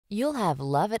You'll have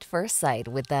love at first sight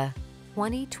with the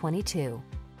 2022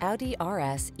 Audi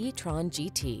RS e-tron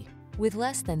GT. With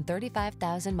less than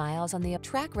 35,000 miles on the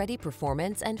track-ready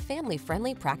performance and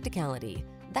family-friendly practicality.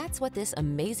 That's what this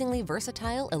amazingly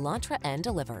versatile Elantra N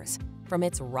delivers. From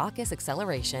its raucous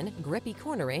acceleration, grippy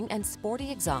cornering, and sporty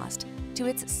exhaust, to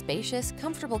its spacious,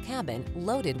 comfortable cabin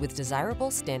loaded with desirable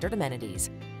standard amenities,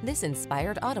 this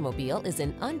inspired automobile is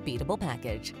an unbeatable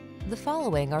package. The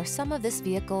following are some of this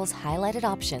vehicle's highlighted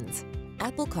options: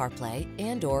 Apple CarPlay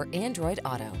and/or Android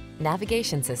Auto,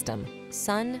 navigation system,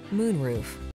 sun, moonroof,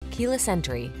 keyless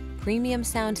entry, premium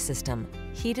sound system,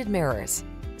 heated mirrors,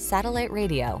 satellite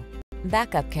radio,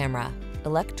 backup camera,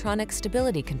 electronic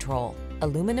stability control,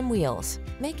 aluminum wheels.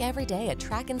 Make every day a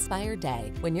track-inspired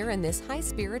day when you're in this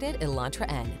high-spirited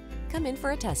Elantra N. Come in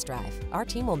for a test drive. Our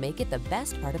team will make it the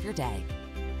best part of your day.